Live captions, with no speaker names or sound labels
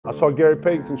I saw Gary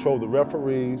Payton control the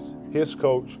referees, his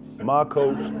coach, my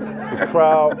coach, the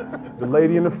crowd, the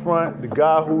lady in the front, the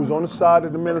guy who was on the side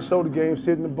of the Minnesota game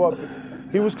sitting in the bucket.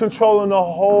 He was controlling the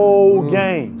whole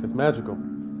game. It's magical.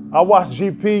 I watched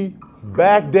GP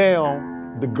back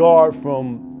down the guard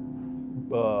from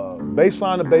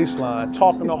baseline to baseline,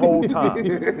 talking the whole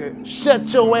time.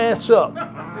 Shut your ass up.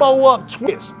 4-up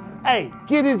twist. Hey,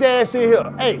 get his ass in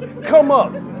here. Hey, come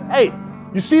up. Hey,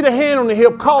 you see the hand on the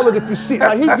hip, call it if you see it.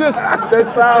 Like, he just,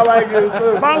 That sound like it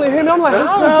too. finally hit me. I'm like,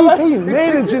 how is GP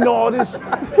managing all this?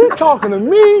 He talking to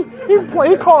me.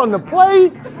 He calling the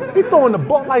play. He throwing the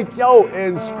ball like, yo,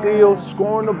 and still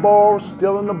scoring the ball,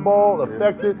 stealing the ball,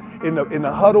 effective. In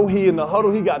the huddle, he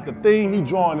got the thing, he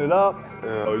drawing it up.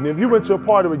 Yeah. And if you went to a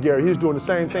party with Gary, he was doing the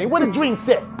same thing. Where the drinks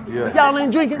at? Yeah. Y'all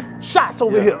ain't drinking? Shots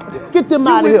over here. Get them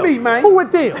out of here. Me, man. Who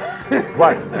with them?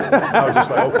 Right. I was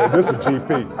just like, okay, this is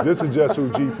GP. This is just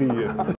who GP is.